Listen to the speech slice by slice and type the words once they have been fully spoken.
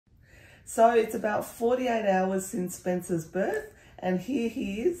So it's about 48 hours since Spencer's birth, and here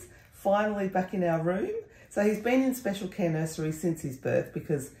he is, finally back in our room. So he's been in special care nursery since his birth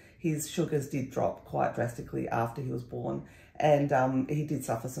because his sugars did drop quite drastically after he was born, and he did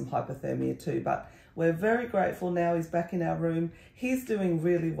suffer some hypothermia too, but we're very grateful now he's back in our room. He's doing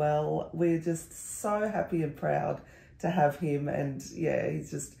really well. We're just so happy and proud to have him, and yeah, he's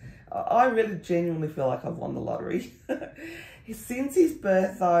just, I really genuinely feel like I've won the lottery. Since his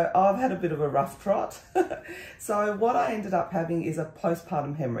birth though, I've had a bit of a rough trot. So what I ended up having is a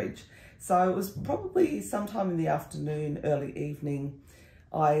postpartum hemorrhage. So it was probably sometime in the afternoon, early evening,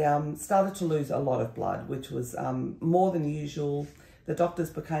 I started to lose a lot of blood, which was more than usual. The doctors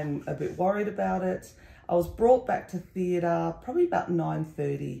became a bit worried about it. I was brought back to theatre probably about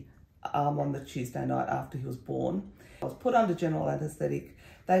 9:30 on the Tuesday night after he was born. I was put under general anaesthetic.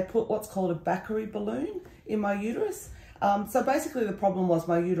 They put what's called a Bakri balloon in my uterus. So basically the problem was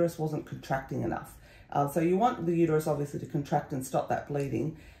my uterus wasn't contracting enough. So you want the uterus obviously to contract and stop that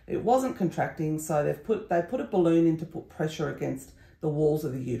bleeding. It wasn't contracting, so they put a balloon in to put pressure against the walls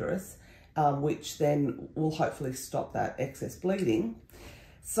of the uterus, which then will hopefully stop that excess bleeding.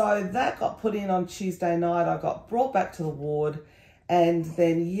 So that got put in on Tuesday night. I got brought back to the ward, and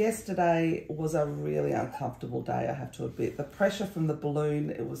then yesterday was a really uncomfortable day, I have to admit. The pressure from the balloon,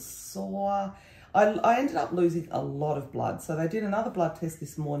 it was sore. I ended up losing a lot of blood. So they did another blood test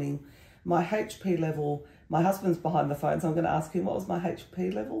this morning. My HP level, my husband's behind the phone, so I'm going to ask him, what was my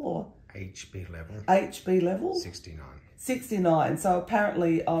HP level? Or HB level. HB level? 69. 69. So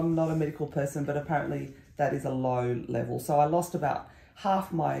apparently I'm not a medical person, but apparently that is a low level. So I lost about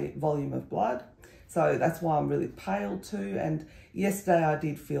half my volume of blood. So that's why I'm really pale too. And yesterday I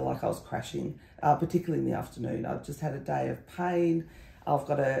did feel like I was crashing, particularly in the afternoon. I've just had a day of pain. I've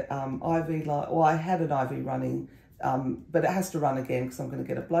got a IV, well, I had an IV running, but it has to run again because I'm going to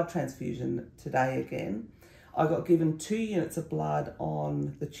get a blood transfusion today again. I got given 2 units of blood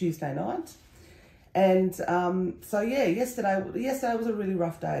on the Tuesday night. And so yeah, yesterday was a really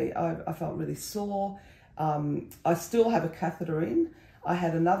rough day. I felt really sore. I still have a catheter in. I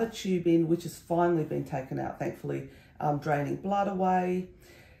had another tube in, which has finally been taken out, thankfully, draining blood away.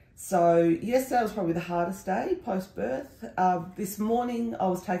 So yesterday was probably the hardest day post-birth. This morning I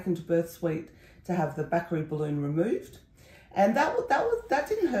was taken to birth suite to have the Bakri balloon removed. And that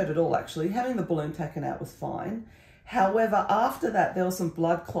didn't hurt at all, actually. Having the balloon taken out was fine. However, after that, there were some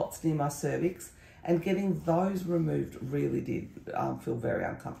blood clots near my cervix, and getting those removed really did feel very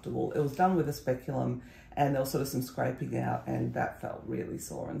uncomfortable. It was done with a speculum, and there was sort of some scraping out, and that felt really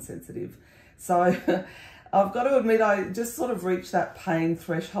sore and sensitive. So I've got to admit, I just sort of reached that pain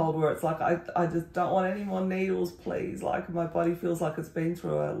threshold where it's like, I just don't want any more needles, please. Like, my body feels like it's been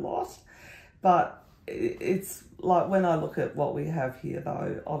through a lot. But it's like, when I look at what we have here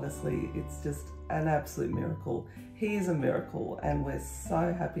though, honestly, it's just an absolute miracle. He is a miracle, and we're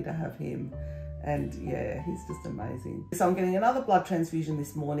so happy to have him. And yeah, he's just amazing. So I'm getting another blood transfusion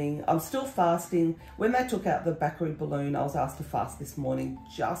this morning. I'm still fasting. When they took out the Bakri balloon, I was asked to fast this morning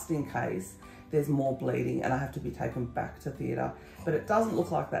just in case there's more bleeding and I have to be taken back to theatre. But it doesn't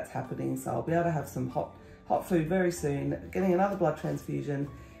look like that's happening, so I'll be able to have some hot food very soon. Getting another blood transfusion.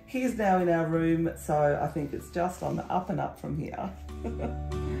 He's now in our room, so I think it's just on the up and up from here.